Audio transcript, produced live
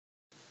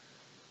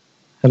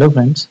Hello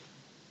friends,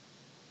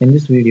 in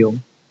this video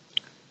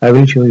I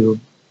will show you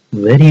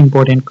very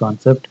important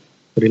concept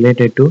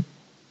related to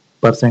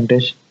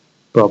percentage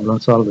problem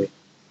solving.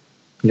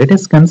 Let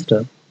us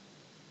consider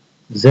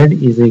z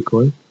is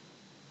equal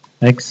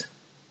x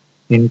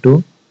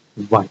into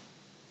y.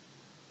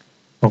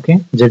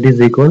 Okay, z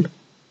is equal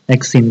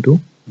x into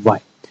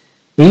y.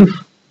 If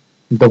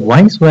the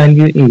y's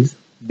value is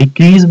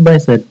decreased by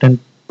certain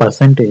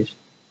percentage,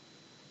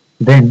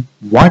 then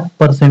what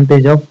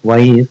percentage of y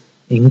is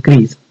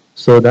increased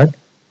so that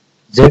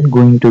z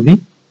going to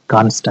be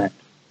constant?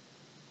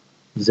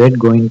 Z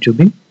going to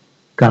be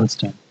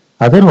constant.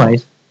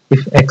 Otherwise,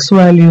 if x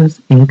value is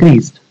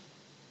increased,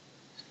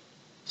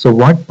 so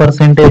what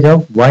percentage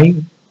of y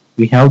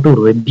we have to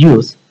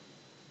reduce?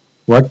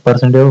 What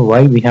percentage of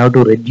y we have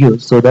to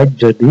reduce so that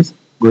z is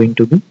going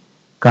to be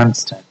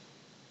constant?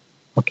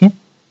 Okay,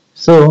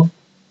 so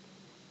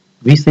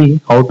we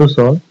see how to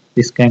solve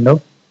this kind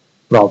of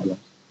problem.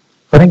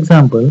 For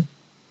example,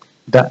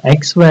 the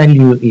x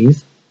value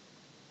is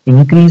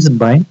increased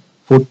by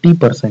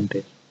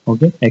 40%.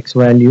 Okay, x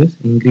value is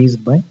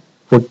increased by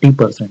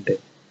 40%.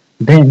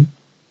 Then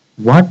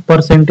what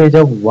percentage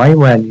of y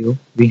value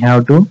we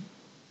have to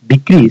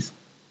decrease,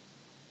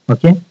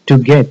 okay, to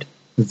get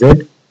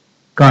z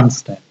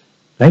constant,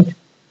 right?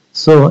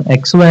 So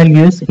x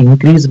value is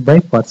increased by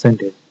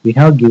percentage. We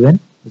have given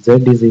z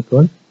is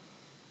equal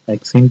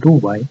x into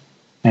y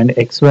and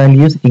x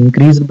value is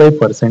increased by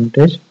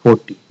percentage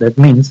 40. That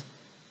means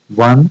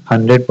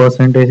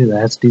 100% is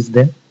as it is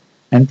there,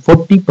 and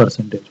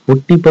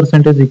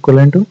 40% is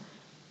equivalent to,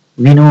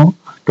 we know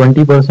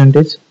 20%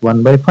 is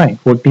 1 by 5,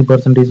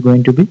 40% is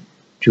going to be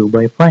 2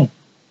 by 5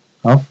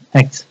 of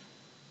x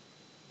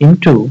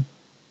into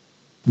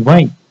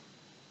y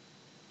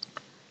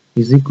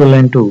is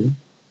equivalent to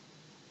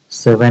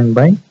 7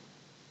 by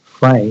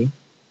 5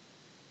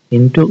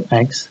 into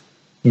x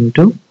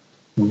into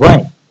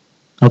y.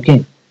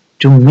 Okay,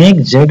 to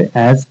make z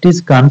as it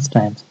is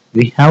constant,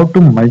 we have to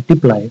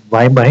multiply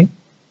y by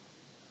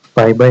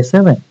 5 by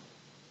 7.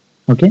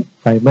 Okay,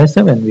 5 by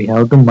 7 we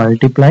have to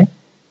multiply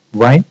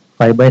y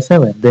 5 by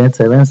 7, then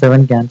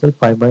 7 cancel,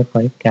 5 by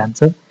 5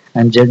 cancel,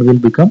 and z will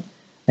become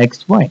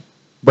xy.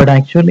 But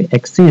actually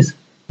x is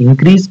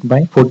increased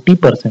by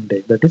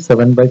 40%, that is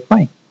 7 by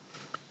 5.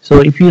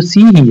 So if you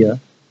see here,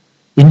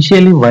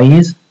 initially y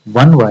is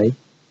 1y,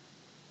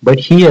 but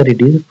here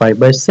it is 5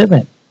 by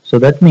 7. So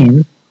that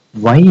means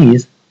y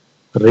is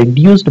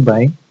reduced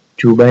by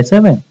 2 by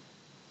 7.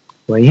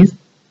 Y is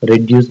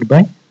reduced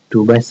by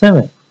 2 by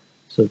 7.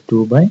 So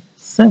 2 by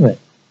 7.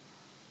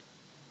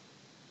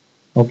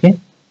 Okay,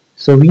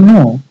 so we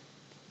know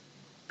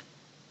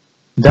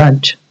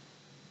that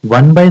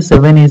 1 by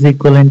 7 is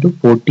equivalent to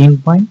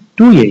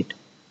 14.28.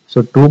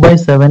 So 2 by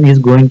 7 is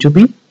going to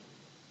be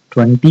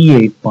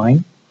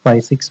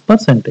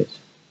 28.56%.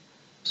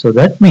 So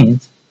that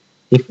means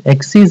if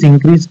x is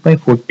increased by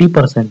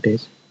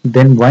 40%,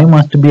 then y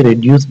must be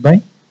reduced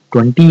by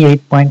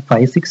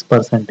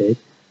 28.56%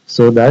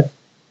 so that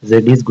z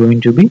is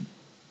going to be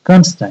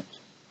constant.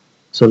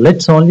 So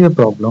let's solve your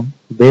problem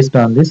based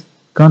on this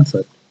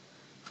concept.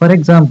 For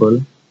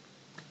example,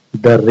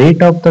 the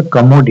rate of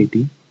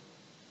commodity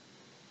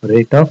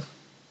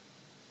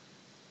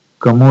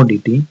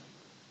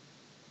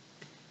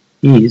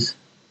is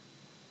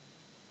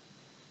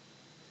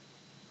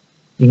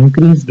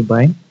increased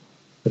by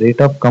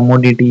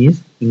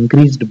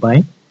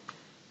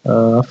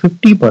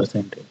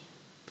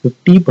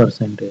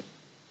 50%.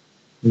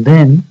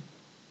 Then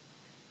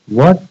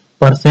what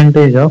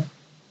percentage of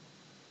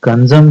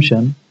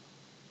consumption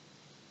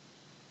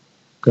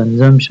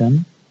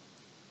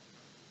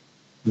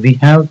we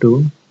have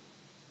to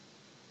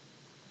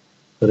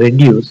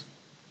reduce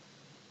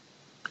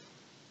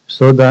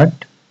so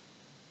that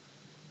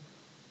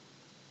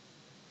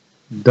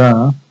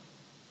the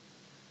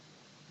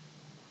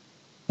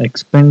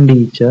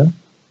expenditure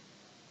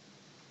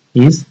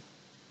is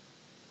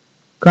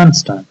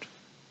constant.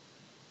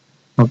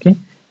 Okay,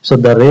 so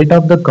the rate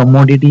of the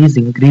commodity is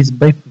increased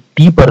by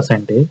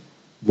 50%.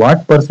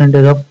 What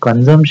percentage of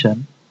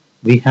consumption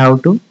we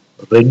have to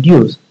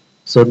reduce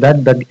so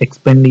that the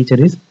expenditure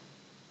is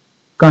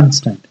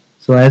constant?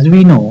 So as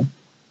we know,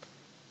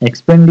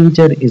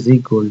 expenditure is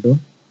equal to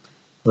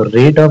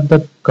rate of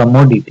the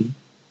commodity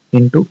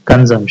into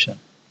consumption.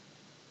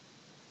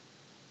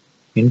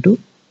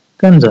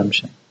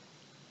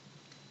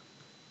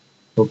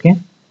 Okay,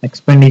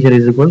 expenditure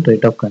is equal to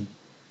rate of consumption.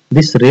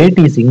 This rate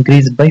is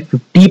increased by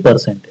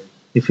 50%.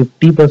 If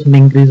 50%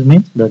 increase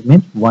means, that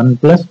means 1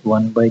 plus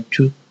 1 by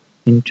 2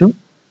 into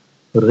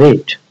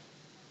rate,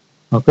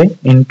 okay,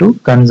 into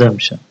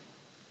consumption.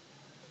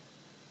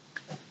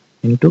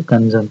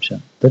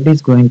 That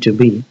is going to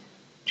be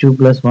 2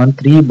 plus 1,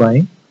 3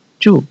 by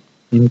 2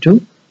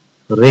 into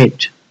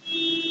rate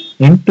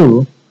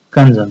into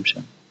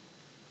consumption.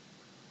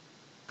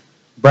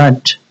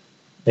 But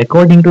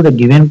according to the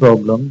given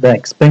problem, the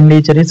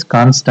expenditure is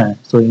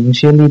constant. So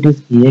initially it is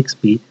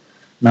EXP.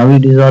 Now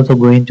it is also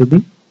going to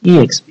be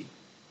EXP.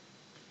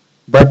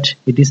 but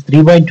it is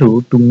 3 by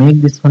 2. To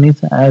make this one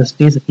is as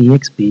it is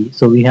exp,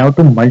 so we have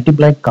to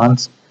multiply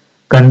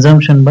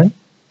consumption by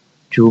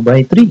 2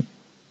 by 3.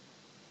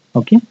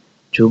 Okay,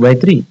 2 by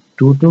 3,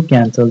 2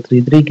 cancel,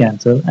 3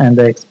 cancel, and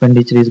the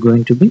expenditure is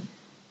going to be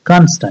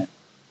constant.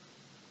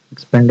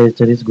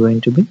 Expenditure is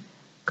going to be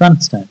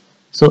constant.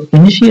 So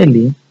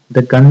initially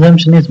the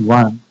consumption is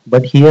 1,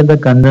 but here the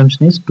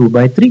consumption is 2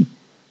 by 3.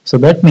 So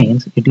that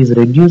means it is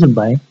reduced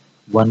by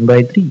 1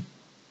 by 3.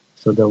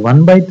 So the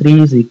 1 by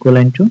 3 is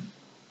equivalent to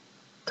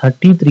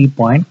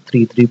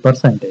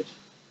 33.33%.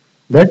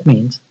 That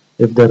means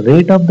if the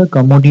rate of the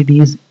commodity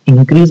is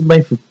increased by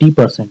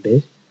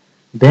 50%,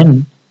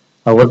 then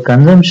our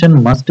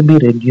consumption must be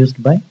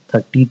reduced by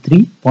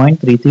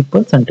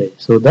 33.33%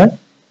 so that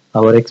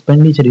our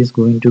expenditure is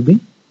going to be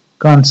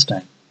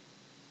constant.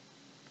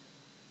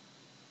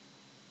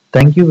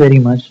 Thank you very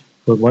much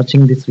for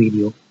watching this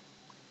video.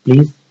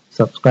 Please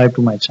subscribe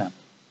to my channel.